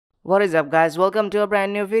What is up guys, welcome to a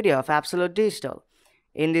brand new video of Absolute Digital.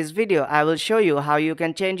 In this video, I will show you how you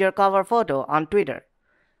can change your cover photo on Twitter.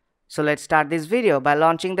 So let's start this video by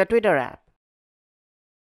launching the Twitter app.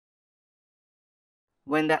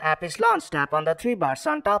 When the app is launched, tap on the three bars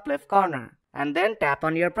on top left corner and then tap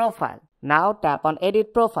on your profile. Now tap on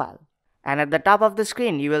Edit Profile. And at the top of the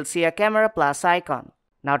screen, you will see a camera plus icon.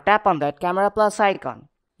 Now tap on that camera plus icon.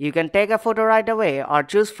 You can take a photo right away or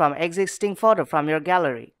choose from existing photo from your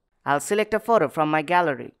gallery. I'll select a photo from my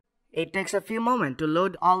gallery. It takes a few moments to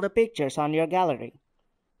load all the pictures on your gallery.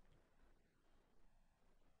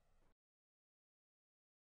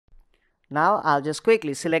 Now I'll just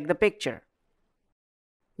quickly select the picture.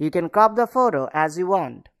 You can crop the photo as you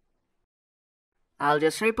want. I'll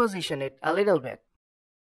just reposition it a little bit.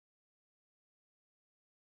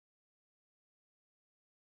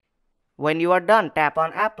 When you are done, tap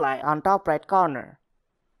on Apply on top right corner.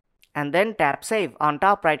 And then tap Save on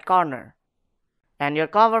top right corner. And your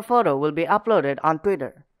cover photo will be uploaded on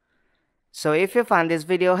Twitter. So if you find this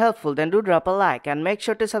video helpful, then do drop a like and make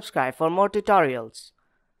sure to subscribe for more tutorials.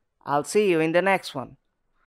 I'll see you in the next one.